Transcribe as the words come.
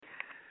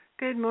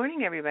Good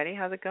morning, everybody.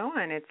 How's it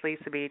going? It's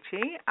Lisa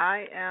Beachy.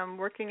 I am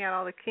working out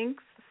all the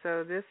kinks,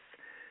 so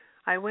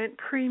I went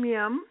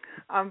premium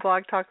on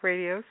Blog Talk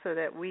Radio so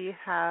that we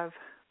have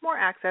more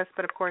access,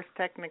 but of course,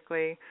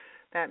 technically,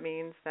 that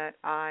means that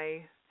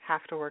I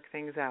have to work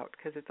things out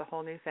because it's a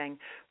whole new thing.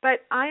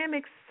 But I am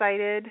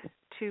excited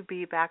to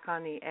be back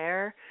on the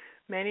air.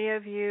 Many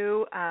of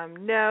you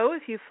know,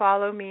 if you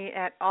follow me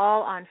at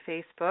all on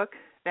Facebook,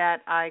 that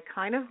I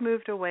kind of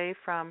moved away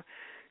from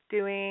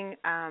doing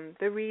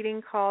the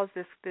reading calls.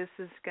 This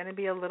is going to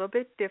be a little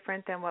bit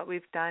different than what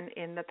we've done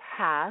in the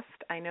past.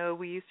 I know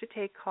we used to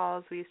take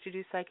calls. We used to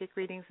do psychic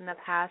readings in the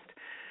past.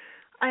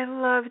 I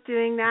love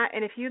doing that.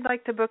 And if you'd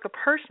like to book a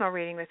personal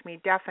reading with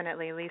me,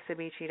 definitely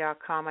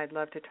lisabeachy.com. I'd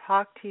love to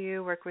talk to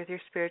you, work with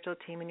your spiritual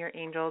team and your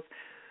angels.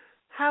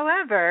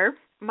 However,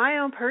 my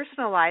own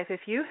personal life, if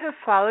you have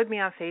followed me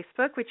on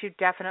Facebook, which you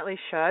definitely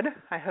should,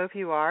 I hope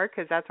you are,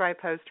 because that's where I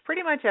post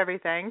pretty much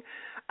everything.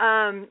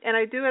 And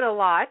I do it a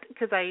lot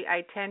because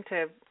I tend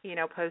to,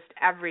 post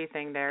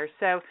everything there.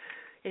 So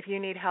if you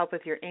need help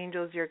with your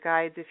angels, your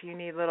guides, if you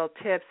need little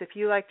tips, if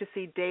you like to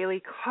see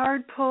daily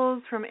card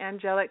pulls from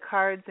angelic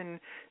cards and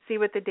see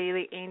what the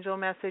daily angel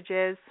message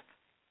is,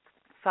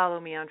 follow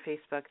me on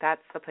Facebook.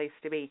 That's the place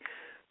to be.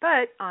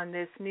 But on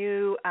this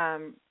new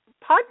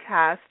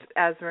podcast,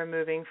 as we're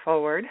moving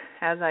forward,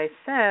 as I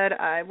said,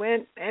 I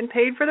went and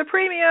paid for the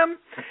premium.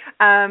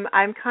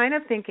 I'm kind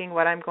of thinking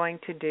what I'm going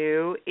to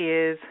do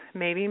is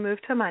maybe move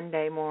to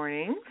Monday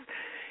mornings.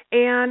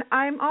 And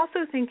I'm also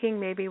thinking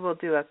maybe we'll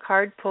do a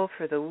card pull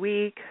for the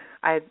week.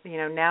 I,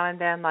 now and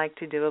then like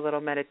to do a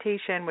little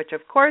meditation, which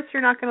of course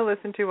you're not going to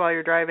listen to while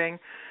you're driving.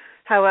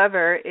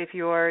 However, if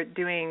you're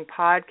doing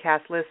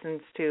podcast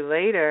listens to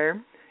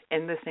later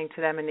and listening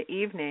to them in the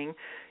evening,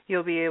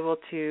 you'll be able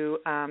to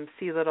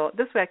see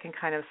this way I can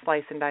kind of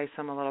slice and dice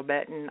them a little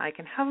bit, and I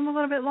can have them a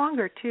little bit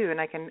longer too, and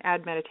I can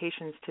add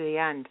meditations to the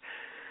end.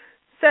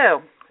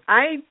 So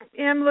I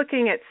am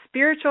looking at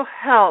spiritual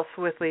health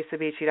with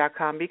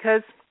lisabeachy.com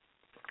because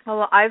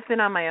I've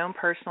been on my own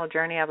personal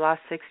journey. I've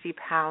lost 60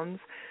 pounds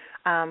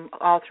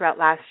all throughout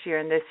last year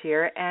and this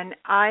year, and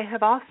I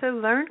have also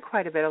learned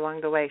quite a bit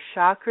along the way.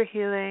 Chakra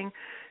healing,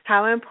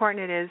 how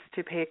important it is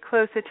to pay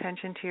close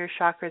attention to your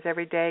chakras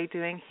every day,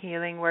 doing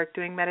healing work,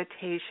 doing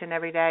meditation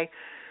every day,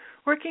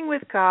 working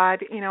with God.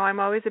 I'm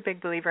always a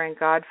big believer in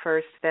God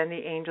first, then the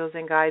angels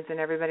and guides and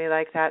everybody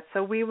like that.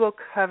 So we will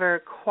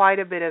cover quite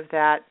a bit of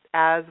that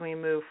as we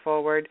move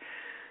forward.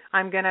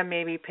 I'm going to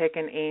maybe pick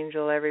an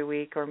angel every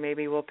week, or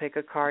maybe we'll pick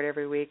a card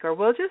every week, or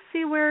we'll just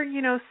see where,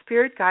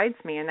 Spirit guides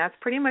me, and that's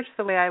pretty much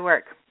the way I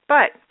work.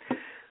 But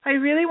I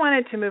really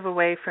wanted to move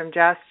away from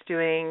just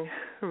doing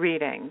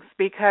readings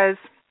because,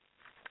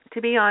 to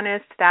be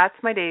honest, that's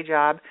my day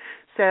job.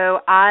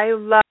 So I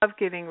love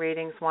giving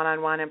readings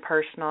one-on-one and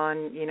personal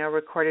and,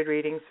 recorded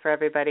readings for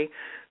everybody.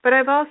 But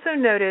I've also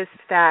noticed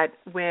that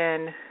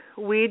when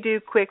we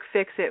do quick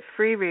fix-it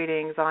free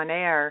readings on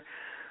air,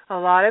 a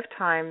lot of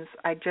times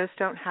I just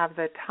don't have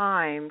the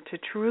time to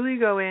truly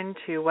go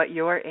into what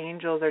your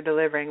angels are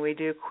delivering. We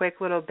do quick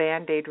little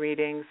Band-Aid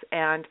readings,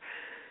 and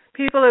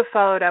people have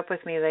followed up with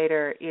me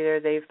later.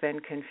 Either they've been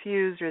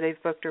confused or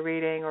they've booked a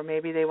reading, or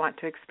maybe they want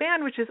to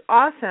expand, which is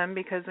awesome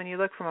because when you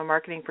look from a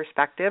marketing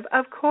perspective,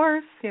 of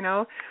course,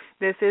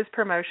 this is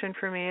promotion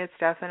for me. It's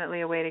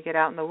definitely a way to get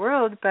out in the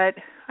world, but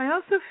I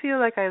also feel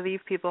like I leave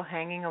people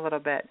hanging a little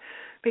bit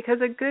because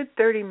a good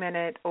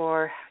 30-minute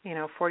or,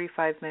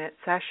 45-minute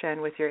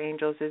session with your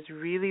angels is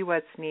really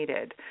what's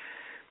needed.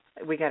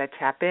 We got to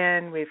tap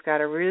in. We've got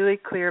to really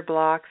clear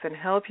blocks and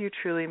help you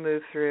truly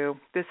move through.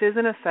 This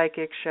isn't a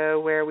psychic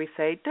show where we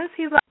say, does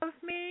he love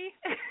me?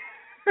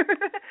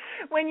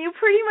 When you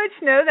pretty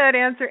much know that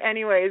answer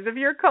anyways. If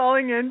you're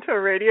calling into a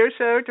radio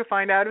show to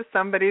find out if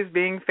somebody's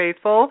being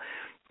faithful,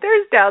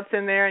 there's doubts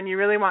in there and you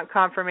really want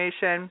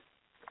confirmation.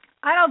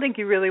 I don't think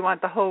you really want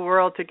the whole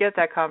world to get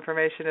that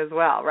confirmation as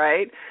well,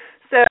 right?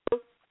 So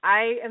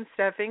I am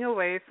stepping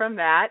away from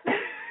that.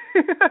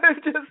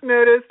 I've just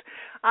noticed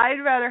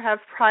I'd rather have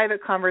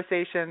private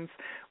conversations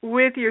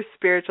with your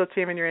spiritual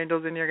team and your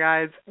angels and your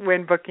guides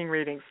when booking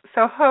readings.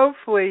 So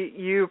hopefully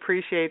you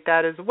appreciate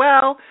that as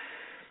well.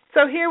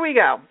 So here we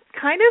go.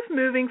 Kind of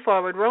moving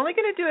forward, we're only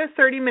going to do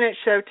a 30-minute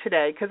show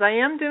today because I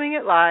am doing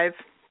it live.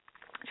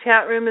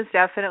 Chat room is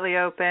definitely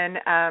open.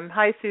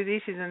 Hi,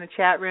 Susie. She's in the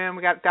chat room.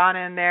 We got Donna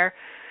in there.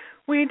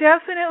 We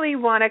definitely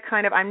want to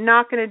I'm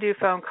not going to do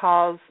phone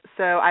calls,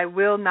 so I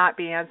will not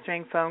be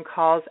answering phone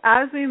calls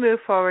as we move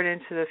forward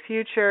into the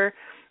future.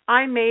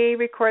 I may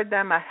record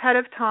them ahead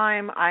of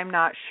time. I'm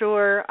not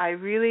sure. I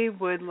really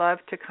would love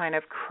to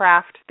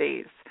craft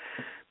these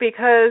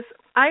because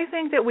I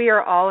think that we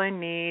are all in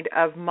need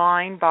of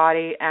mind,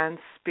 body, and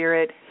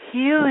spirit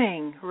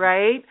healing,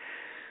 right?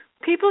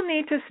 People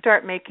need to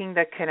start making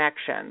the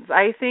connections.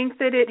 I think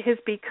that it has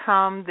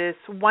become this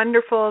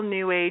wonderful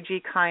new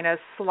agey kind of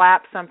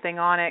slap something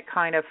on it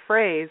kind of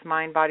phrase,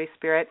 mind, body,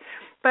 spirit.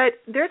 But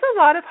there's a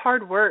lot of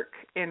hard work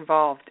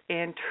involved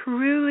in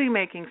truly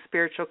making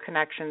spiritual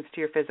connections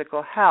to your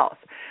physical health.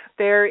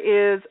 There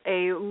is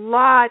a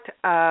lot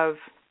of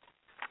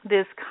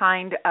this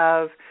kind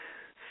of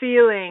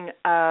feeling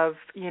of,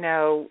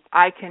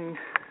 I can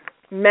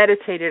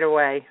meditate it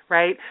away,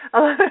 right? A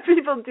lot of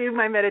people do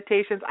my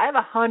meditations. I have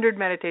 100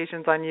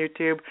 meditations on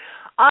YouTube.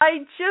 I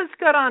just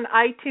got on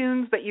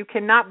iTunes, but you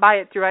cannot buy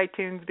it through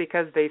iTunes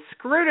because they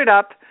screwed it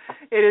up.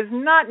 It is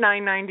not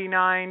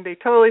 $9.99. They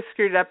totally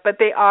screwed it up, but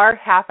they are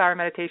half-hour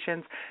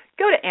meditations.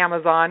 Go to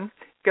Amazon,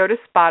 go to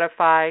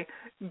Spotify,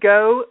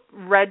 go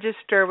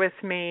register with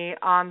me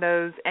on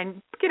those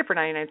and get it for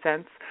 99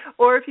 cents.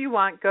 Or if you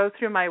want, go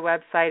through my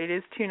website. It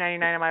is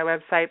 $2.99 on my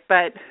website,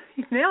 but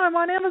now I'm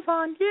on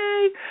Amazon.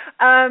 Yay!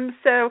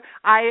 So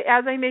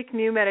as I make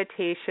new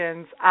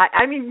meditations,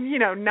 I mean,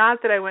 not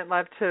that I wouldn't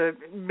love to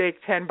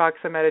make $10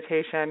 a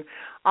meditation.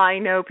 I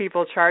know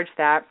people charge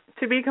that.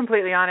 To be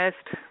completely honest,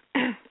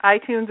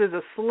 iTunes is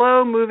a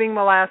slow-moving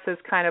molasses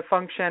kind of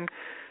function.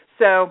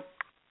 So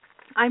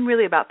I'm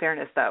really about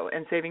fairness, though,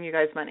 and saving you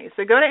guys money.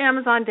 So go to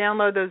Amazon,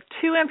 download those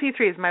 2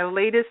 MP3s, my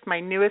latest, my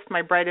newest,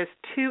 my brightest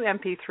 2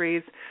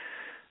 MP3s.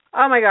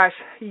 Oh, my gosh,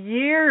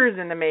 years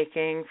in the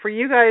making. For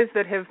you guys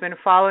that have been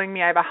following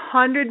me, I have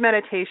 100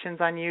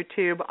 meditations on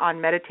YouTube on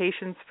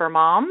Meditations for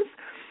Moms.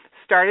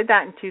 Started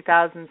that in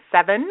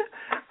 2007.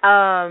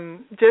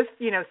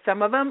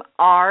 Some of them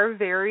are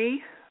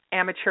very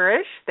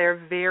amateurish.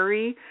 They're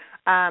very...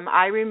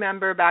 I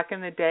remember back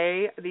in the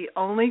day, the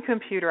only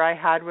computer I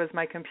had was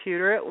my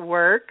computer at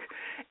work,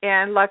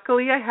 and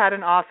luckily I had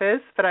an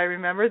office, but I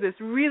remember this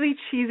really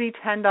cheesy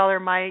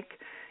 $10 mic.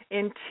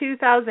 In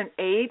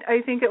 2008,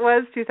 I think it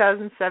was,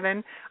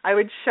 2007, I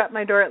would shut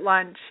my door at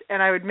lunch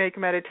and I would make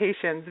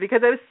meditations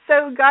because I was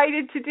so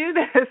guided to do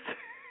this.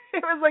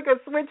 It was like a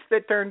switch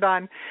that turned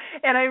on.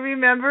 And I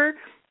remember,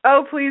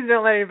 oh, please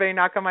don't let anybody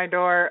knock on my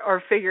door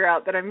or figure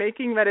out that I'm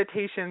making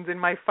meditations in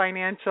my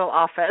financial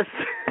office.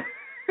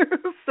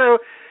 So,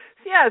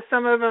 yeah,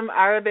 some of them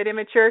are a bit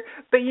immature.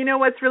 But you know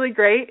what's really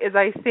great is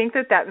I think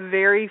that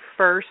very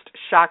first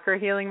chakra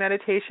healing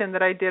meditation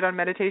that I did on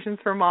Meditations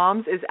for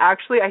Moms is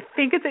actually, I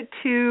think it's at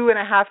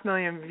 2.5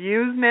 million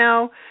views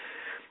now.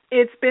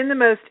 It's been the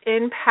most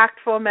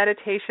impactful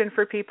meditation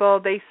for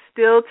people. They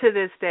still, to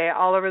this day,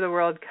 all over the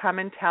world, come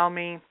and tell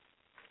me,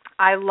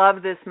 I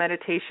love this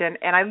meditation.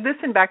 And I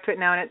listen back to it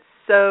now, and it's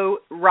so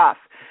rough.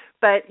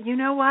 But you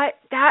know what?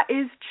 That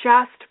is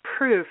just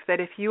proof that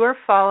if you are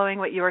following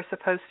what you are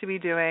supposed to be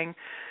doing,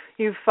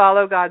 you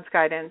follow God's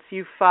guidance,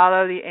 you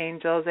follow the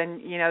angels, and,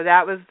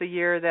 that was the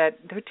year that,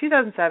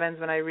 2007 is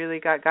when I really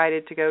got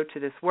guided to go to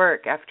this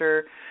work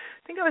after,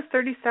 I think I was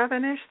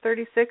 37-ish,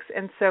 36,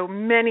 and so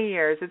many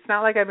years. It's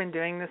not like I've been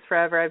doing this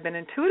forever. I've been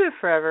intuitive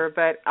forever,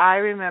 but I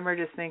remember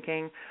just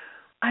thinking,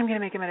 I'm going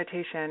to make a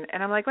meditation.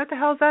 And I'm like, what the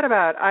hell is that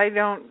about? I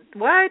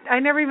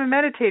never even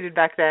meditated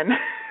back then.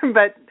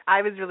 But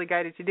I was really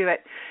guided to do it.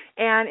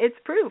 And it's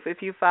proof.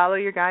 If you follow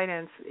your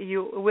guidance,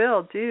 you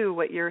will do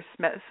what you're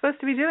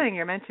supposed to be doing,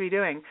 you're meant to be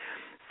doing.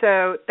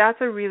 So that's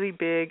a really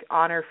big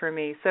honor for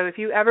me. So if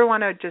you ever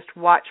want to just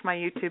watch my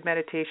YouTube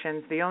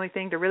meditations, the only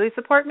thing to really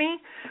support me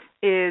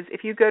is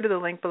if you go to the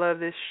link below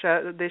this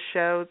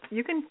show,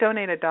 you can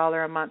donate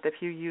 $1 a month if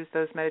you use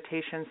those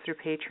meditations through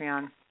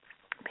Patreon.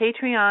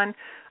 Patreon,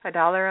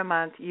 $1 a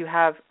month, you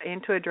have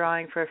into a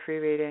drawing for a free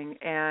reading,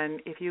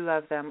 and if you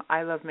love them,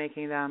 I love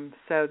making them.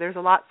 So there's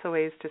lots of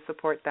ways to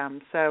support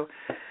them. So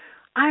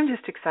I'm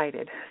just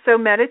excited. So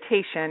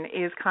meditation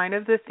is kind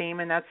of the theme,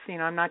 and that's,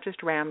 I'm not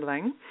just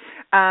rambling.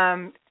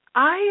 I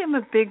am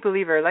a big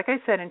believer. Like I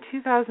said, in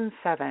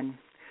 2007,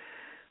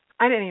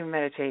 I didn't even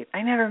meditate.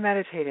 I never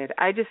meditated.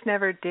 I just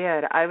never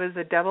did. I was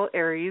a double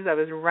Aries. I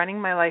was running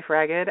my life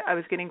ragged. I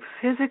was getting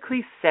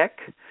physically sick.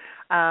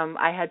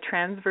 I had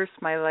transverse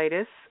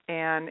myelitis,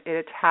 and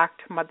it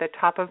attacked the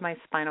top of my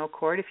spinal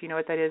cord. If you know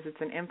what that is,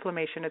 it's an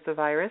inflammation. It's a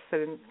virus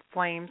that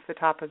inflames the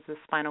top of the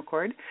spinal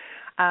cord.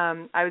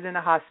 I was in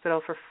the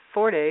hospital for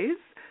 4 days,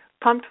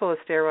 pumped full of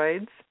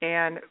steroids,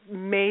 and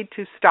made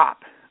to stop.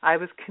 I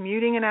was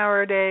commuting an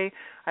hour a day.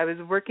 I was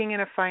working in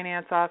a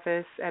finance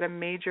office at a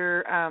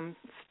major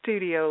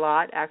studio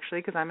lot, actually,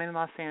 because I'm in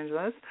Los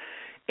Angeles,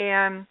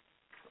 and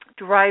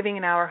driving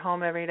an hour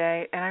home every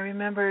day. And I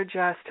remember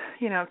just,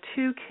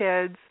 2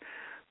 kids,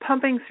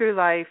 pumping through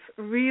life,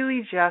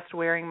 really just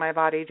wearing my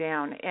body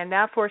down. And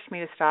that forced me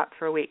to stop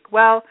for a week.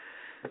 Well,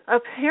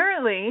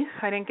 apparently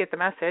I didn't get the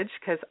message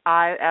because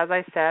as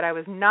I said, I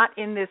was not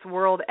in this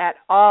world at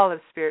all of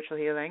spiritual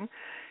healing.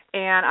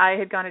 And I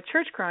had gone to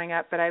church growing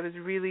up, but I was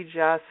really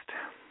just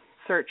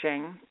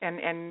searching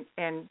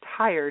and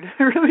tired,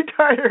 really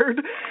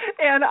tired.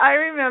 And I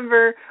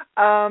remember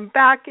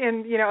back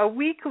in, a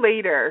week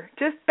later,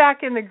 just back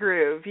in the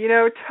groove,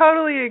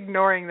 totally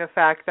ignoring the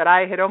fact that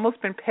I had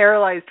almost been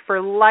paralyzed for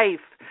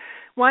life.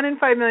 1 in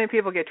 5 million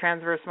people get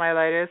transverse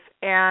myelitis,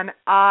 and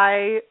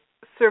I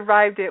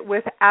survived it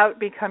without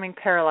becoming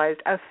paralyzed.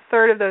 A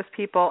third of those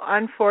people,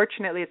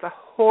 unfortunately, it's a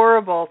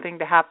horrible thing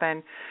to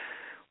happen,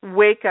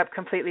 wake up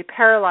completely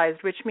paralyzed,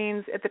 which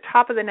means at the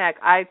top of the neck,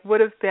 I would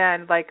have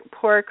been like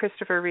poor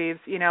Christopher Reeves,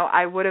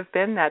 I would have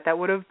been that. That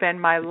would have been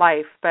my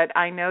life. But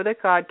I know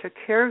that God took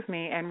care of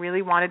me and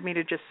really wanted me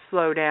to just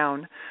slow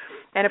down.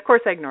 And of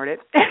course I ignored it.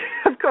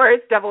 Of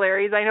course, Devil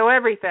Aries, I know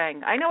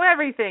everything. I know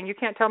everything. You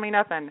can't tell me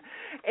nothing.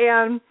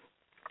 And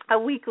a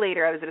week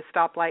later, I was at a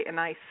stoplight and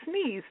I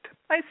sneezed.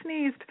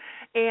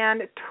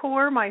 And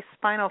tore my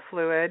spinal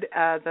fluid,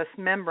 this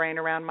membrane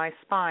around my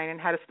spine, and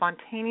had a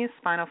spontaneous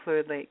spinal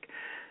fluid leak.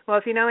 Well,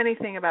 if you know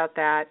anything about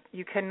that,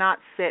 you cannot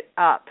sit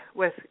up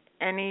with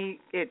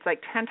it's like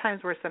 10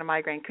 times worse than a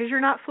migraine because you're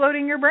not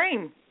floating your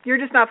brain. You're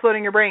just not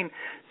floating your brain.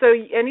 So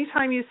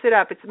anytime you sit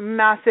up, it's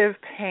massive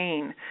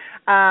pain.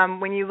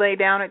 When you lay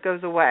down, it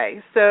goes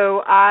away.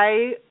 So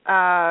I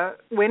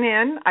went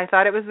in. I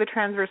thought it was the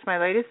transverse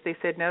myelitis. They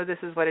said, no, this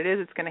is what it is.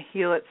 It's going to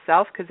heal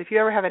itself because if you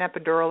ever have an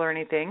epidural or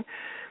anything,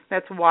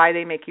 that's why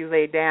they make you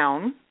lay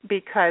down,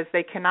 because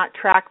they cannot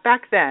track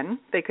back then.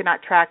 They could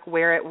not track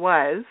where it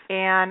was.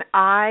 And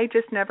I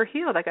just never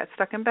healed. I got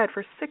stuck in bed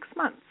for 6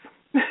 months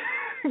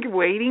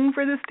waiting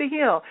for this to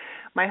heal.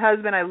 My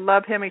husband, I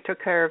love him. He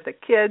took care of the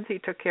kids. He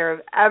took care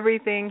of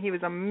everything. He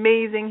was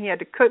amazing. He had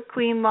to cook,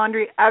 clean,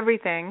 laundry,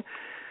 everything.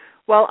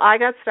 Well, I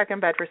got stuck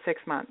in bed for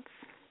 6 months.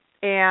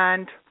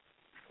 And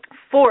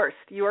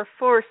you are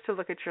forced to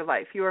look at your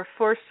life. You are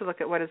forced to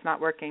look at what is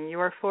not working. You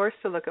are forced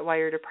to look at why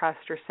you're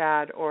depressed or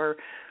sad or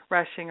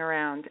rushing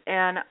around.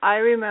 And I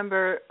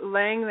remember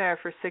laying there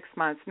for 6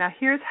 months. Now,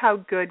 here's how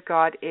good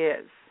God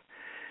is.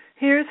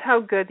 Here's how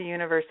good the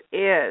universe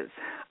is.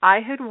 I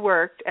had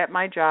worked at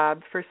my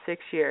job for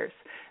 6 years.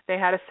 They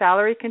had a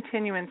salary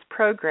continuance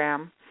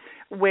program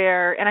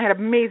and I had an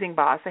amazing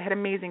boss. I had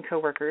amazing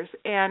coworkers.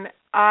 And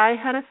I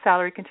had a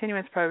salary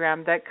continuance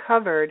program that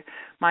covered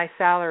my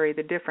salary,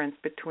 the difference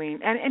between,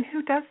 and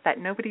who does that?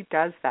 Nobody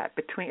does that.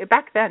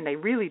 Back then, they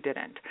really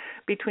didn't,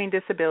 between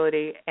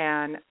disability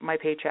and my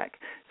paycheck.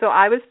 So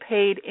I was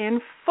paid in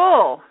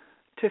full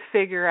to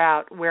figure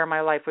out where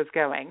my life was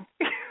going,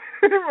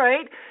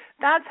 right?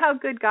 That's how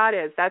good God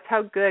is. That's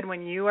how good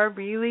when you are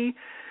really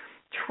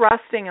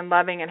trusting and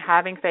loving and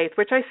having faith,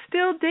 which I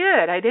still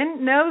did. I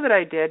didn't know that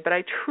I did, but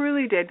I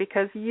truly did,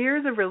 because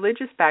years of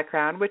religious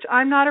background, which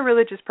I'm not a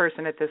religious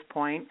person at this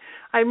point.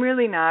 I'm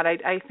really not.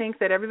 I think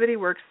that everybody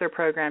works their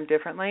program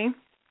differently.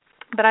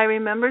 But I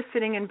remember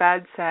sitting in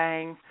bed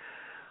saying,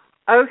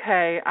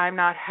 okay, I'm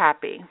not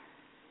happy.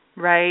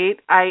 Right?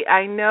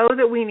 I know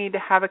that we need to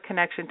have a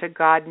connection to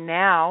God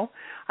now.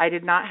 I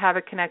did not have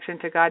a connection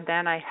to God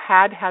then. I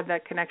had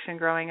that connection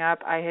growing up.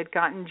 I had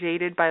gotten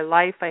jaded by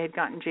life. I had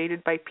gotten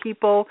jaded by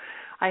people.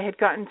 I had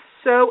gotten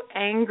so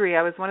angry.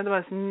 I was one of the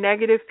most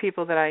negative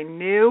people that I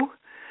knew.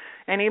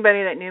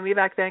 Anybody that knew me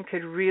back then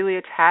could really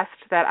attest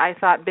that I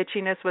thought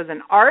bitchiness was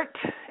an art,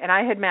 and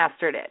I had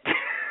mastered it.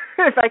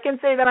 If I can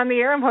say that on the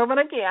air, I'm hoping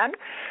I can.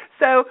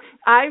 So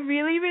I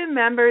really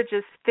remember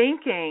just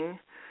thinking,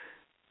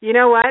 you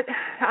know what?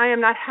 I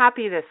am not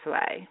happy this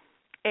way.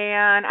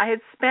 And I had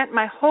spent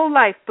my whole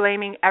life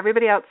blaming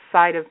everybody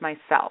outside of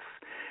myself,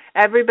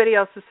 everybody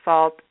else's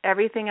fault,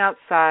 everything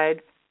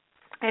outside.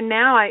 And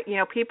now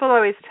people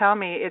always tell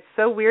me it's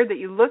so weird that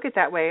you look at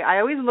that way. I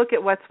always look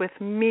at what's with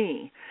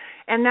me.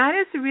 And that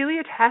is really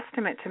a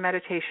testament to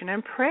meditation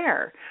and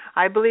prayer.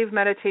 I believe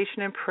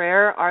meditation and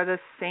prayer are the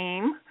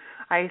same.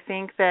 I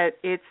think that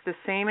it's the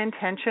same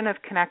intention of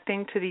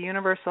connecting to the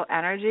universal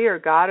energy or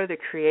God or the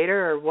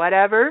Creator or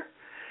whatever.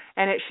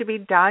 And it should be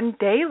done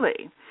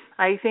daily.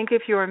 I think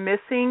if you are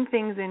missing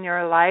things in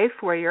your life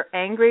where you're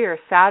angry or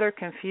sad or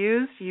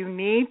confused, you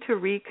need to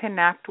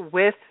reconnect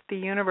with the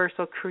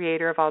universal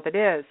creator of all that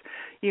is.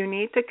 You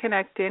need to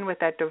connect in with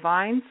that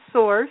divine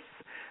source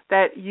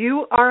that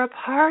you are a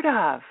part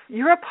of.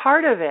 You're a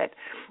part of it.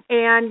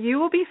 And you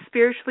will be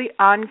spiritually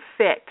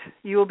unfit.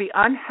 You will be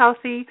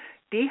unhealthy,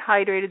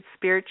 dehydrated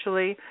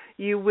spiritually.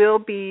 You will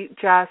be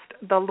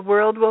the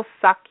world will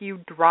suck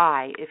you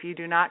dry if you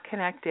do not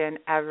connect in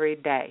every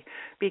day,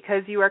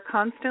 because you are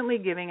constantly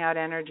giving out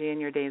energy in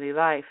your daily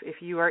life.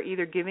 If you are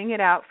either giving it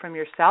out from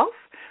yourself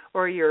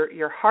or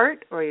your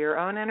heart or your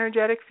own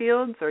energetic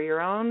fields or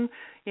your own,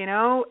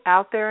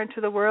 out there into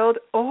the world,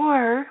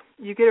 or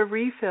you get a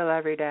refill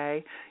every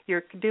day,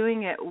 you're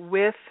doing it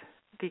with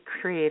the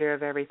creator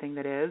of everything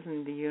that is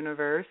and the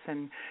universe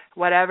and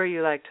whatever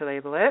you like to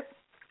label it.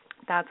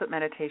 That's what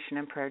meditation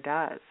and prayer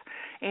does.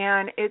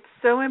 And it's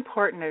so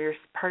important as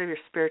part of your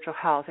spiritual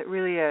health. It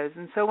really is.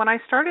 And so when I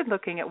started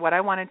looking at what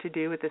I wanted to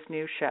do with this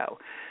new show,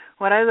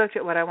 what I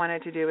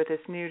wanted to do with this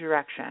new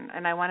direction,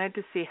 and I wanted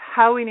to see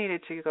how we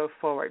needed to go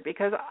forward,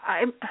 because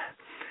I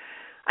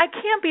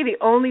can't be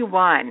the only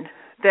one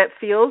that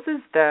feels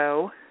as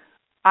though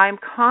I'm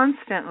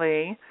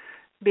constantly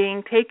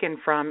being taken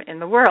from in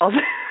the world.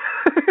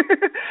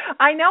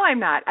 I know I'm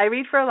not. I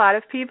read for a lot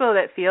of people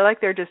that feel like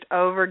they're just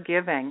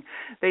over-giving.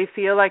 They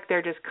feel like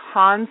they're just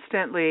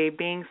constantly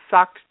being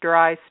sucked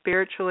dry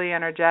spiritually,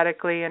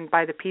 energetically, and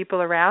by the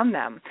people around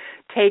them,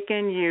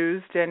 taken,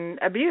 used, and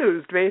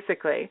abused,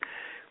 basically.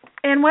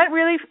 And what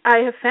really I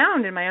have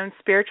found in my own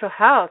spiritual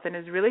health, and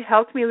has really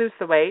helped me lose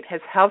the weight,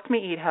 has helped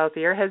me eat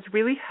healthier, has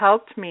really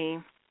helped me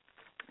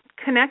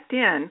connect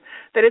in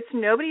that it's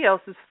nobody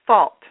else's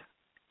fault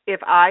if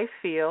I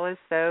feel as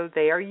though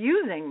they are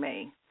using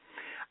me.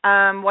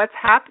 What's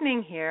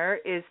happening here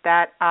is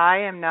that I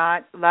am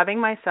not loving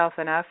myself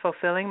enough,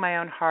 fulfilling my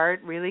own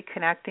heart, really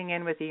connecting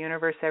in with the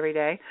universe every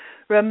day,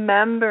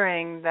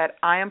 remembering that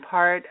I am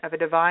part of a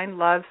divine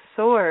love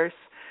source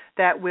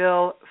that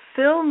will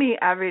fill me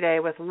every day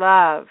with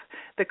love.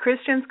 The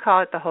Christians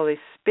call it the Holy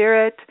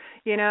Spirit.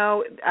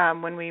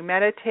 When we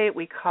meditate,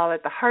 we call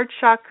it the heart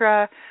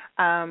chakra,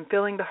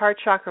 filling the heart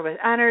chakra with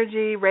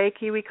energy.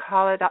 Reiki, we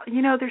call it,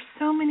 there's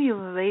so many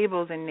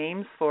labels and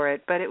names for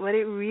it, but what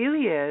it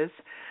really is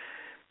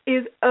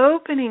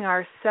opening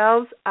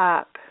ourselves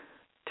up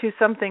to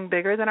something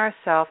bigger than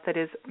ourselves that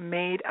is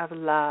made of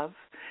love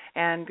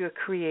and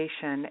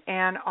creation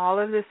and all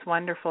of this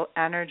wonderful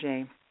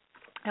energy.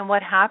 And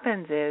what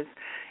happens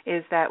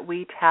is that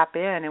we tap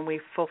in and we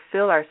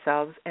fulfill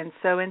ourselves. And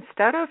so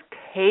instead of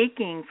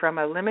taking from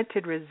a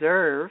limited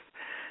reserve,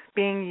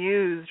 being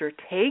used or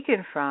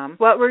taken from,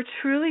 what we're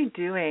truly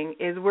doing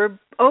is we're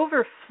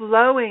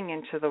overflowing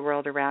into the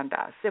world around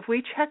us. If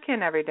we check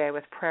in every day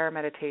with prayer and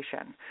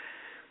meditation,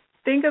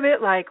 think of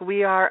it like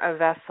we are a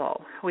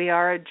vessel. We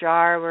are a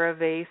jar, we're a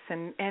vase,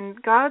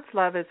 and God's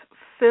love is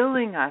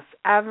filling us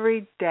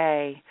every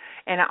day,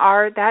 and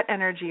that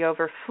energy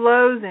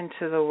overflows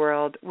into the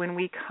world when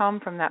we come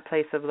from that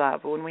place of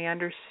love, when we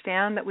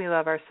understand that we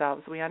love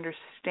ourselves. We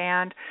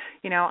understand,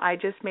 I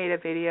just made a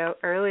video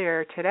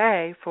earlier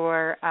today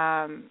for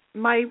I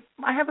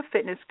have a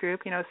fitness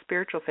group, a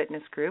spiritual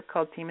fitness group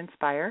called Team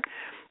Inspire,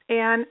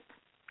 and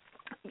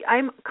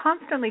I'm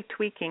constantly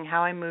tweaking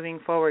how I'm moving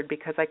forward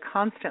because I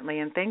constantly,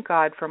 and thank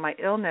God for my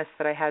illness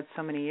that I had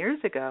so many years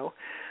ago,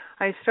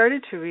 I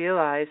started to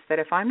realize that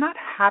if I'm not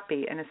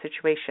happy in a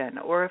situation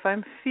or if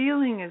I'm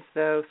feeling as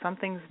though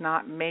something's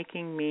not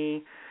making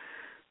me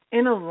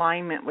in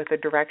alignment with the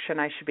direction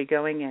I should be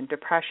going in,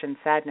 depression,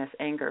 sadness,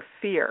 anger,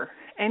 fear,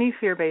 any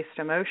fear-based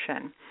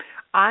emotion,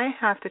 I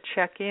have to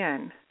check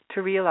in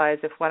to realize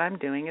if what I'm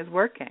doing is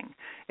working,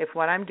 if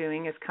what I'm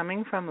doing is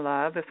coming from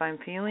love, if I'm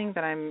feeling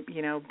that I'm,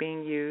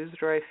 being used,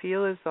 or I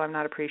feel as though I'm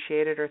not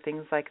appreciated or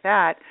things like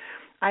that,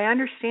 I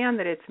understand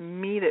that it's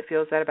me that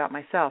feels that about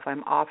myself.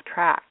 I'm off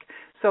track.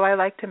 So I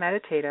like to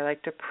meditate. I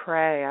like to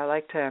pray.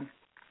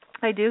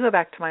 I do go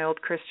back to my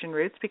old Christian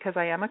roots because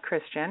I am a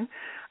Christian.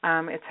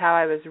 It's how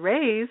I was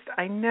raised.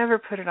 I never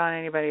put it on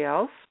anybody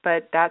else,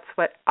 but that's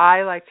what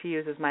I like to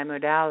use as my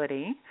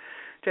modality,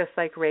 just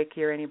like Reiki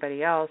or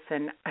anybody else.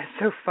 And it's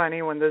so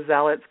funny when the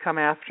zealots come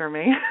after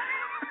me.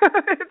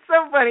 It's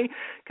so funny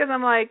because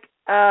I'm like,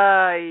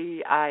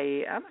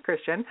 I am a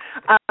Christian,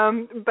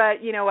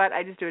 but you know what?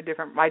 I just do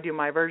I do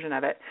my version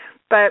of it.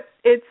 But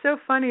it's so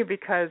funny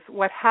because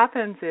what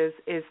happens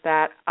is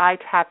that I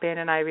tap in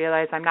and I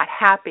realize I'm not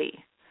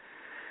happy.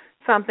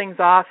 Something's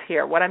off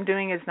here. What I'm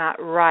doing is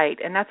not right,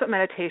 and that's what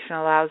meditation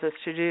allows us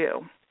to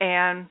do.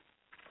 And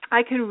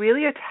I can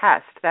really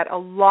attest that a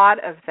lot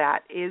of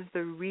that is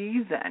the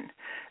reason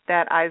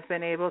that I've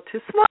been able to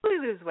slowly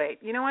lose weight.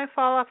 I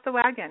fall off the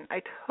wagon.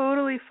 I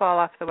totally fall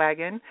off the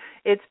wagon.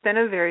 It's been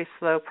a very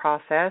slow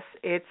process.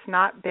 It's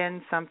not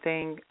been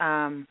something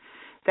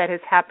that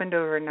has happened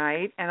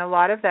overnight, and a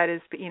lot of that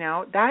is,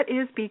 that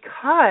is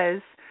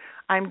because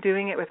I'm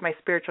doing it with my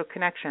spiritual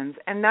connections,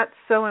 and that's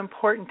so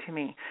important to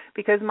me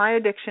because my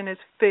addiction is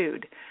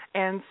food.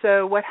 And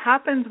so what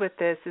happens with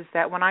this is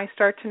that when I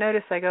start to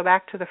notice, I go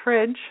back to the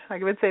fridge. I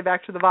would say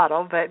back to the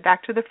bottle, but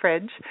back to the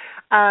fridge.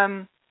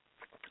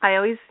 I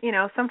always,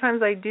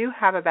 sometimes I do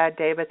have a bad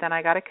day, but then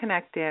I got to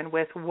connect in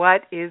with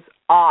what is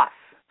off,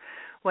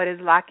 what is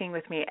lacking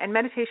with me. And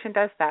meditation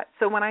does that.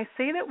 So when I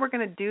say that we're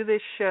going to do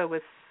this show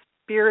with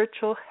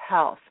spiritual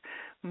health,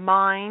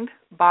 mind,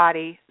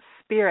 body,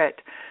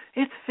 spirit,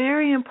 it's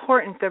very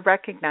important to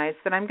recognize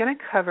that I'm going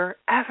to cover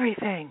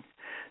everything.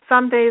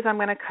 Some days I'm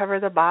going to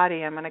cover the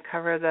body. I'm going to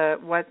cover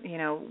what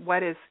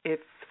is, if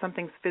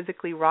something's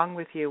physically wrong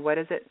with you, what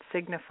does it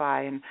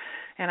signify? And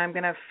I'm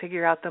going to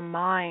figure out the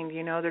mind.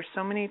 There's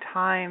so many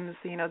times,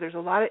 there's a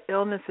lot of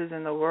illnesses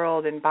in the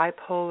world, and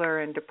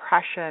bipolar and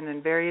depression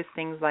and various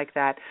things like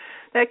that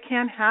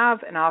can have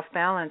an off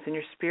balance in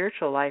your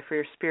spiritual life or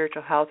your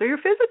spiritual health or your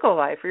physical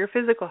life or your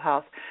physical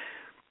health.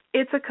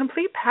 It's a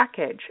complete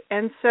package.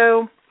 And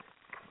so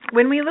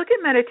when we look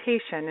at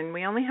meditation, and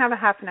we only have a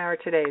half an hour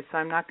today, so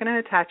I'm not going to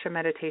attach a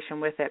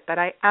meditation with it, but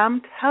I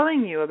am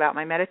telling you about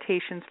my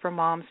Meditations for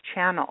Moms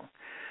channel.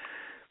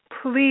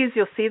 Please,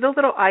 you'll see the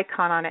little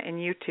icon on it in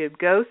YouTube.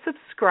 Go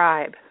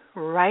subscribe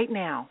right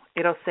now.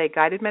 It'll say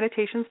Guided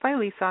Meditations by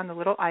Lisa on the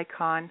little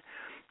icon.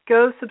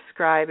 Go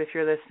subscribe if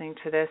you're listening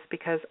to this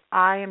because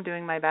I am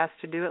doing my best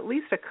to do at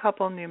least a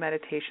couple new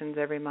meditations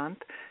every month.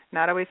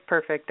 Not always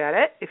perfect at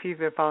it. If you've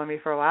been following me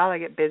for a while, I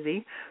get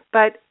busy.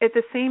 But at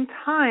the same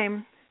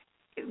time,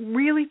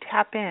 really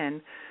tap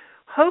in,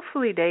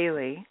 hopefully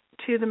daily,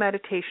 to the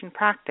meditation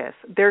practice.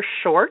 They're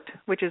short,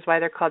 which is why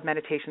they're called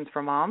Meditations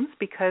for Moms,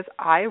 because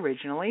I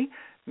originally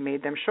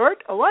made them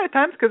short a lot of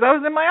times because I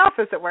was in my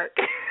office at work.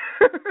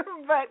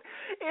 But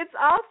it's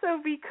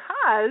also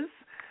because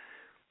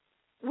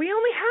we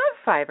only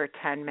have 5 or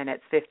 10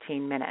 minutes,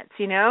 15 minutes,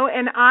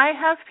 and I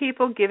have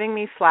people giving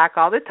me slack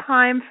all the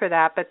time for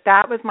that, but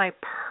that was my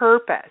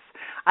purpose.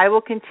 I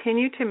will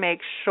continue to make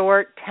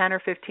short 10 or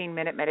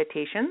 15-minute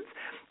meditations.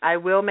 I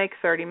will make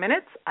 30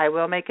 minutes. I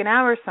will make an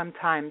hour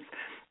sometimes.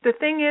 The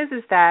thing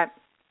is that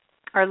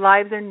our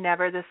lives are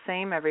never the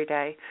same every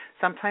day.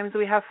 Sometimes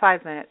we have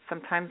 5 minutes.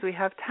 Sometimes we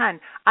have 10.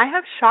 I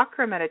have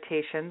chakra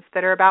meditations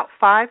that are about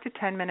 5 to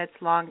 10 minutes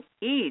long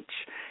each.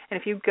 And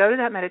if you go to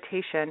that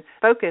meditation,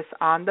 focus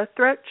on the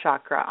throat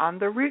chakra, on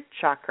the root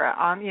chakra,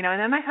 and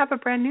then I have a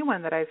brand new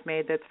one that I've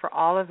made that's for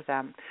all of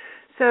them.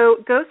 So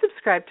go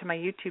subscribe to my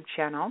YouTube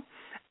channel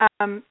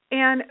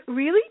and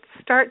really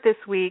start this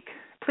week.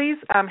 Please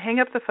hang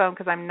up the phone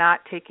because I'm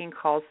not taking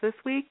calls this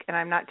week, and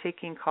I'm not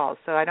taking calls.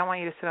 So I don't want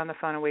you to sit on the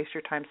phone and waste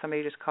your time.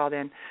 Somebody just called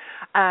in.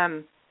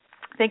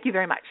 Thank you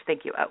very much.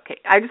 Thank you. Okay.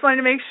 I just wanted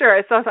to make sure.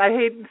 I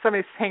hate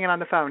somebody hanging on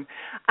the phone.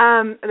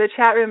 The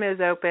chat room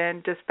is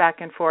open, just back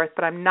and forth,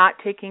 but I'm not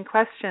taking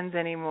questions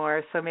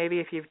anymore. So maybe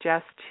if you've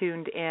just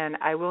tuned in,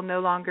 I will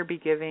no longer be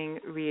giving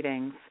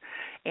readings.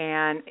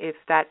 And if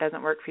that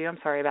doesn't work for you, I'm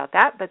sorry about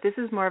that. But this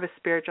is more of a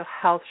spiritual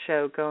health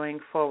show going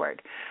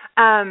forward.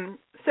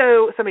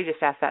 So somebody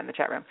just asked that in the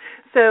chat room.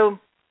 So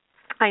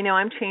I know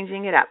I'm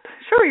changing it up.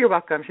 Sure, you're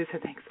welcome. She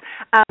said thanks.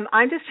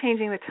 I'm just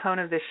changing the tone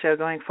of this show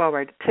going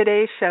forward.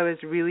 Today's show is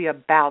really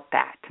about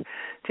that.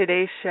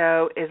 Today's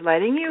show is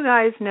letting you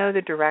guys know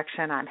the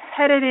direction I'm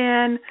headed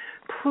in.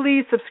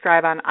 Please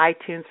subscribe on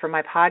iTunes for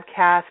my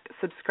podcast.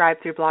 Subscribe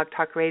through Blog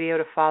Talk Radio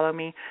to follow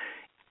me.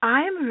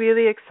 I am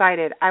really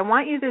excited. I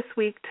want you this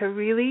week to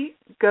really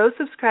go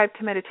subscribe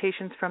to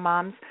Meditations for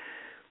Moms.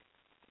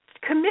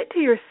 Commit to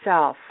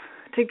yourself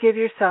to give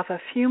yourself a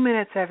few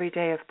minutes every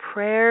day of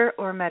prayer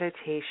or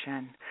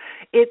meditation.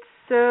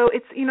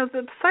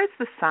 Besides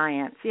the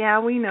science,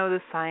 we know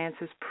the science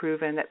has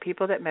proven that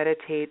people that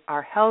meditate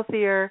are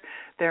healthier,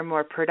 they're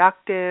more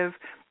productive.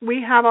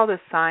 We have all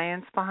the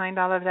science behind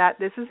all of that.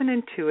 This is an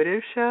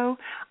intuitive show.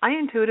 I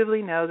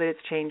intuitively know that it's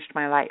changed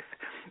my life.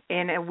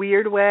 In a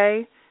weird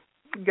way,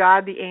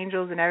 God, the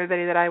angels, and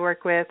everybody that I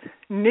work with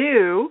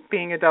knew,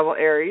 being a double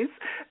Aries,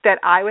 that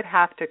I would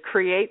have to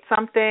create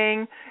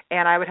something,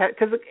 and I would have,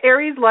 because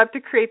Aries love to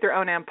create their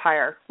own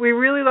empire. We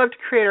really love to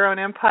create our own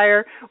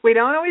empire. We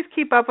don't always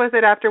keep up with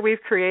it after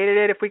we've created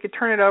it. If we could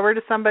turn it over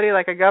to somebody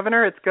like a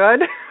governor, it's good.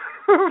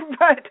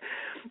 But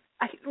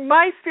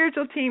my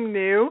spiritual team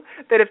knew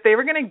that if they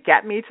were going to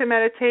get me to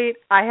meditate,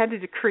 I had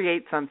to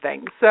create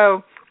something.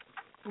 So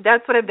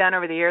that's what I've done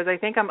over the years. I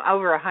think I'm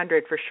over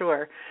 100 for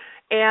sure.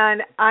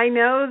 And I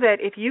know that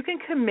if you can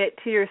commit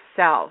to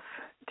yourself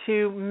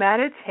to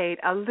meditate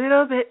a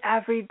little bit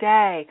every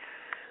day,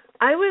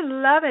 I would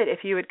love it if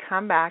you would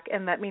come back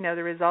and let me know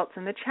the results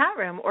in the chat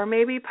room, or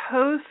maybe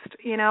post,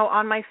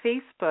 on my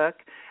Facebook,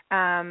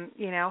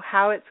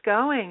 how it's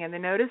going and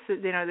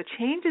the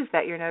changes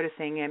that you're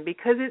noticing in,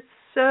 because it's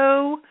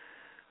so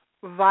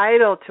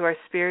vital to our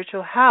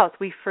spiritual health.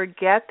 We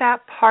forget that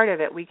part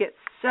of it. We get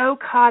so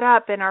caught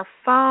up in our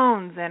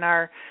phones and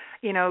our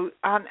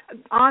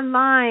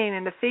online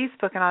and the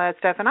Facebook and all that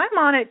stuff. And I'm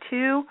on it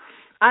too.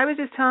 I was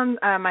just telling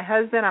my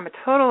husband I'm a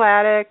total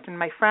addict, and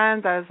my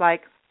friends, I was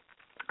like,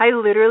 I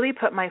literally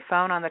put my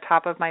phone on the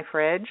top of my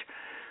fridge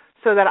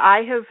so that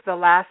I have the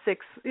last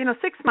 6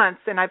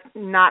 months, and I've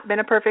not been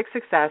a perfect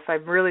success.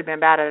 I've really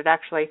been bad at it,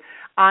 actually.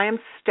 I am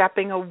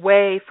stepping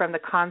away from the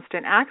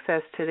constant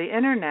access to the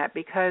internet,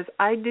 because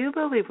I do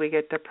believe we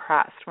get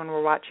depressed when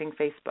we're watching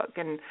Facebook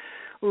and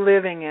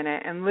living in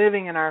it and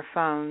living in our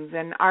phones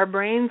and our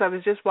brains. I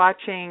was just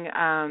watching,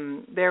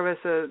 there was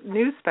a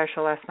news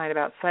special last night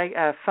about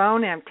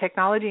phone and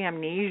technology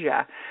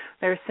amnesia.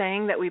 They're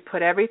saying that we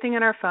put everything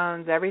in our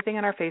phones, everything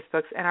in our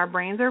Facebooks, and our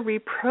brains are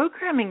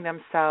reprogramming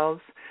themselves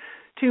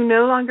to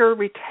no longer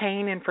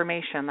retain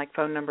information like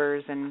phone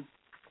numbers and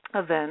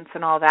events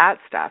and all that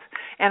stuff.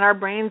 And our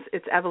brains,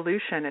 it's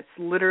evolution. It's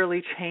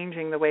literally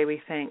changing the way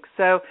we think.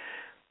 So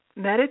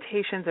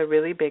meditation's a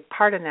really big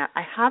part in that.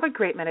 I have a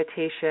great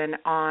meditation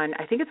on,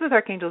 I think it's with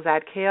Archangel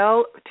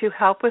Zadkiel, to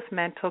help with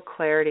mental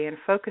clarity and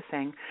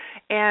focusing.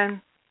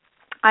 And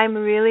I'm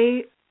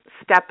really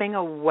stepping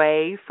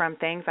away from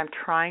things. I'm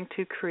trying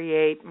to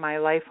create my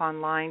life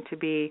online to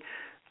be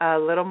a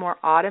little more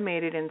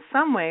automated in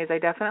some ways. I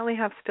definitely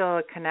have still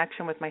a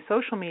connection with my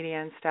social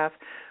media and stuff,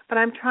 but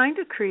I'm trying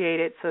to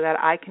create it so that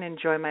I can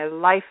enjoy my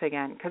life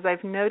again, because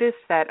I've noticed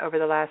that over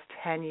the last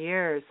 10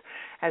 years,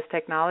 as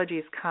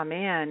technologies come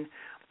in,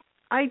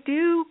 I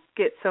do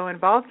get so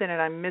involved in it,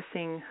 I'm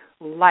missing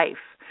life.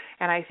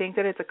 And I think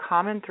that it's a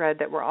common thread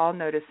that we're all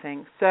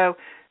noticing. So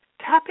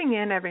tapping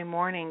in every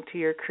morning to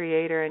your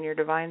Creator and your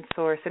divine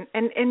source,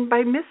 and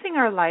by missing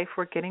our life,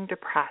 we're getting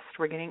depressed,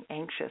 we're getting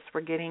anxious,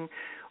 we're getting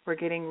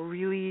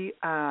really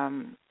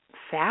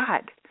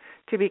sad,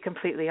 to be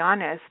completely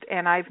honest.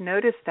 And I've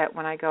noticed that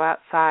when I go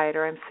outside,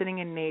 or I'm sitting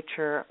in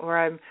nature, or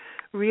I'm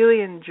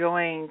really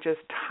enjoying just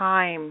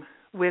time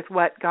with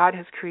what God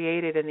has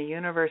created and the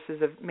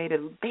universes have made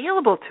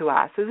available to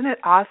us. Isn't it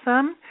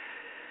awesome?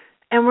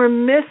 And we're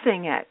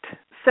missing it.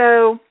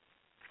 So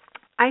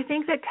I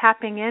think that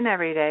tapping in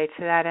every day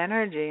to that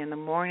energy in the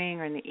morning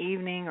or in the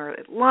evening or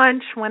at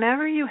lunch,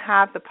 whenever you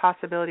have the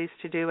possibilities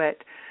to do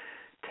it,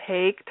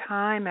 take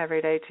time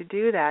every day to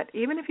do that.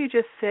 Even if you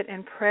just sit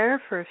in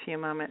prayer for a few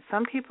moments.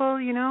 Some people,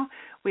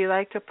 we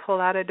like to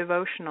pull out a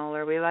devotional,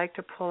 or we like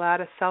to pull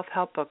out a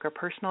self-help book or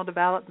personal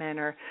development,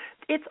 or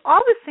it's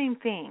all the same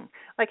thing.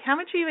 Like,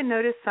 haven't you even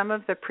noticed some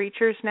of the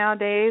preachers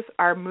nowadays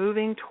are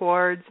moving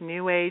towards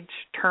New Age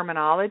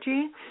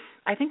terminology?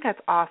 I think that's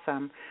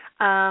awesome.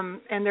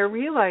 And they're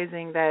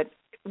realizing that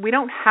we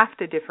don't have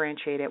to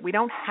differentiate it. We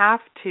don't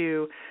have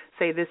to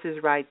say this is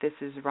right, this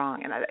is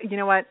wrong. And you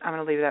know what? I'm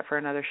going to leave that for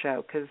another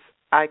show, because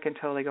I can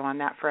totally go on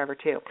that forever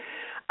too.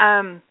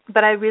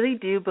 But I really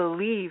do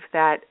believe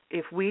that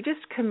if we just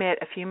commit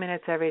a few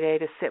minutes every day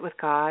to sit with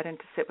God and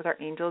to sit with our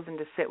angels and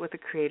to sit with the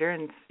Creator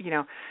and,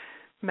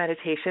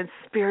 meditation,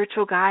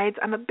 spiritual guides.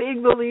 I'm a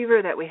big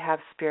believer that we have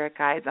spirit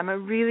guides. I'm a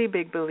really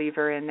big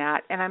believer in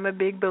that. And I'm a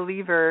big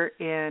believer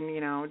in,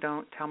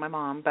 don't tell my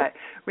mom, but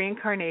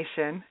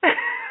reincarnation.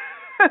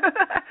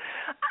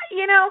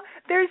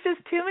 There's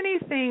just too many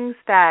things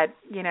that,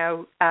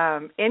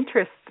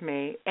 interests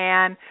me.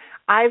 And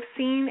I've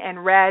seen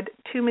and read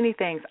too many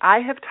things.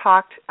 I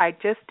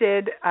just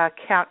did a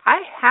count.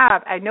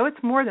 I know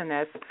it's more than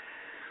this,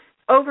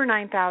 over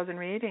 9,000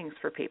 readings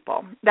for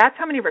people. That's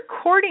how many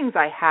recordings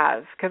I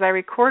have, because I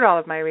record all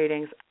of my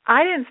readings.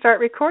 I didn't start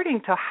recording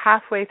till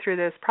halfway through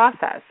this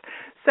process.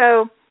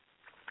 So,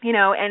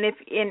 and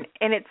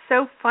it's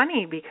so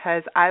funny,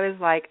 because I was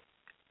like,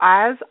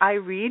 as I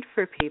read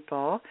for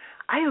people,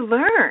 I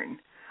learn,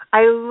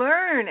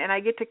 and I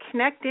get to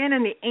connect in,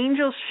 and the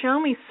angels show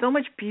me so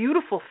much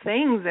beautiful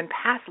things and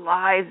past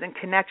lives and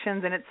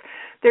connections, and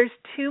there's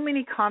too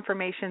many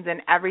confirmations in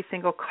every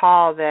single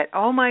call that,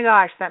 oh my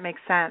gosh, that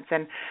makes sense.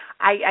 And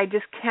I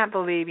just can't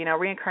believe,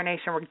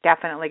 reincarnation, we're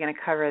definitely going to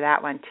cover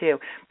that one too.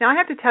 Now, I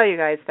have to tell you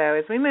guys, though,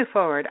 as we move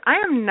forward,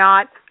 I'm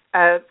not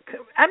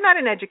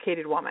an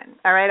educated woman,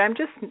 all right?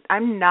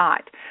 I'm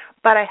not.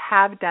 But I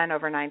have done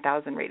over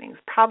 9,000 readings,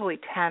 probably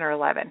 10 or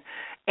 11.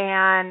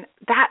 And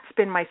that's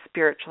been my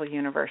spiritual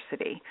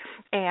university.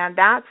 And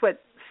that's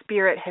what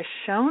Spirit has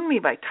shown me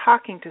by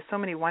talking to so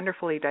many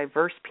wonderfully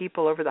diverse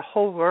people over the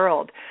whole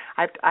world.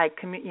 I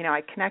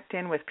connect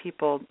in with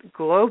people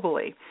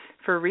globally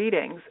for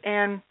readings.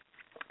 And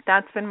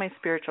that's been my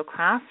spiritual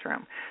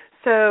classroom.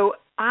 So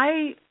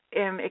I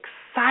am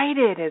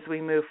excited as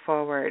we move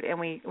forward and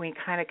we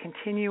kind of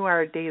continue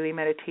our daily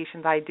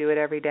meditations. I do it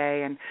every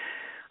day, and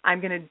I'm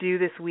going to do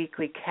this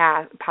weekly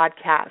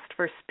podcast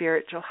for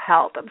spiritual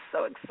health. I'm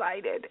so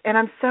excited. And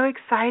I'm so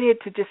excited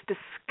to just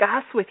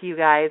discuss with you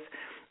guys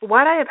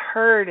what I have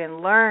heard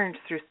and learned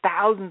through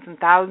thousands and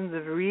thousands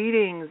of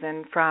readings,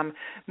 and from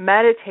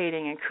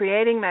meditating and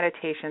creating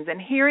meditations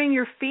and hearing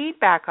your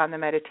feedback on the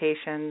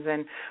meditations.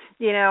 And,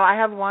 I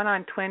have one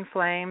on twin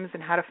flames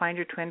and how to find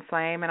your twin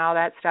flame and all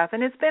that stuff.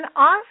 And it's been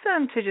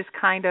awesome to just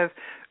kind of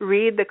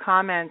read the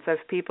comments of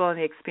people and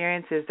the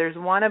experiences. There's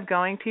one of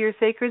going to your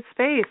sacred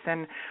space,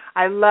 and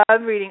I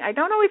love reading. I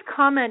don't always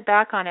comment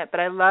back on it, but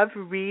I love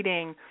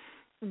reading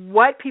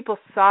what people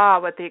saw,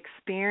 what they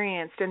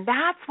experienced. And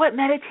that's what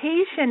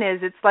meditation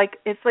is. It's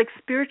like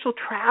spiritual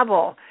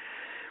travel.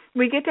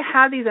 We get to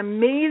have these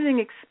amazing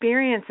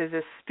experiences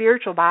as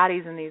spiritual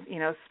bodies and these,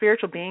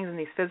 spiritual beings in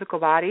these physical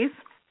bodies.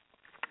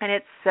 And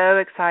it's so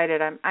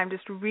excited. I'm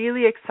just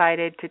really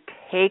excited to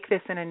take this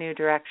in a new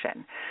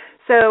direction.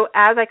 So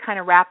as I kind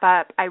of wrap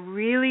up,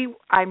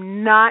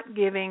 I'm not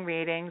giving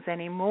readings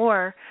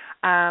anymore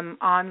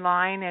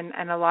online,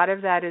 and a lot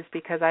of that is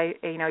because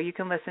you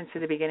can listen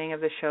to the beginning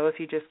of the show if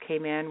you just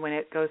came in when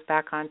it goes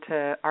back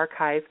onto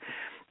archive.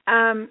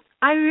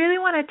 I really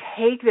want to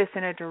take this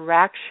in a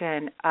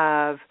direction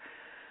of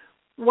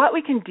what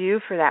we can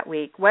do for that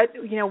week,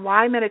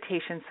 why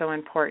meditation is so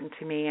important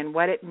to me and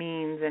what it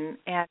means,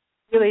 and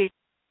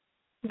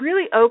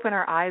really open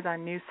our eyes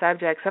on new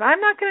subjects. And I'm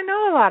not going to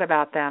know a lot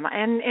about them.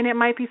 And it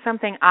might be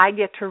something I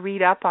get to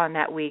read up on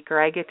that week,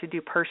 or I get to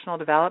do personal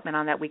development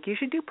on that week. You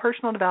should do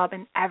personal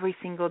development every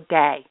single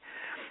day.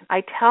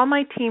 I tell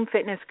my Team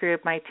Fitness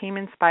group, my Team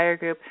Inspire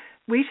group,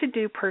 we should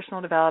do personal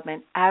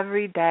development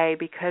every day,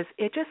 because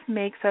it just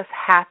makes us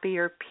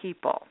happier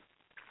people,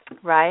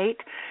 right?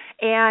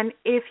 And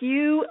if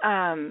you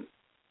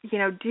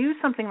do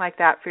something like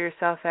that for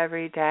yourself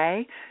every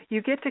day,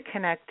 you get to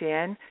connect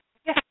in.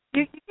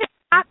 You get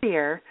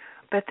happier,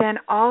 but then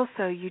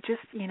also you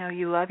just,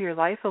 you love your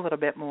life a little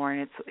bit more,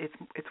 and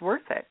it's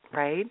worth it,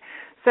 right?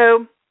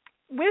 So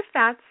with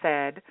that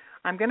said,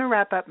 I'm going to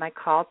wrap up my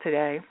call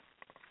today.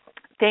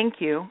 Thank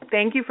you.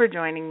 Thank you for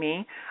joining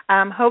me.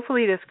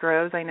 Hopefully this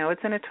grows. I know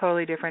it's in a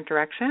totally different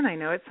direction. I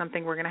know it's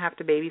something we're going to have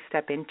to baby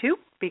step into,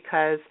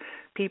 because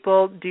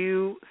people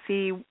do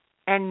see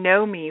and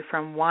know me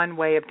from one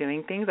way of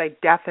doing things. I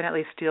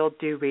definitely still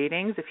do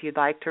readings. If you'd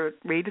like to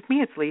read with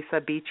me, it's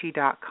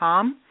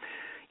lisabeachy.com.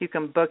 You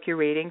can book your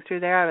reading through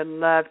there. I would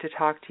love to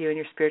talk to you and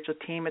your spiritual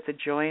team. It's a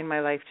joy in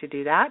my life to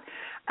do that.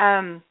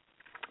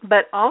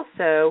 But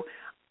also,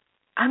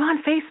 I'm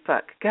on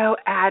Facebook. Go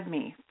add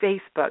me.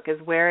 Facebook is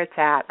where it's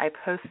at. I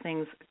post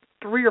things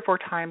 3 or 4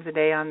 times a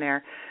day on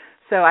there.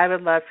 So I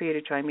would love for you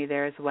to join me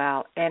there as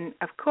well. And,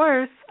 of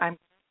course, I'm going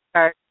to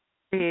start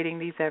creating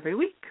these every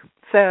week.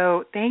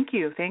 So thank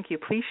you. Thank you.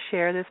 Please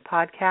share this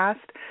podcast.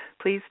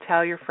 Please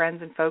tell your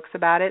friends and folks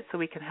about it so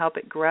we can help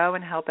it grow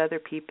and help other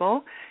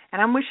people.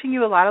 And I'm wishing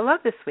you a lot of love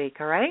this week,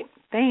 all right?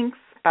 Thanks.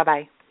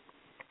 Bye-bye.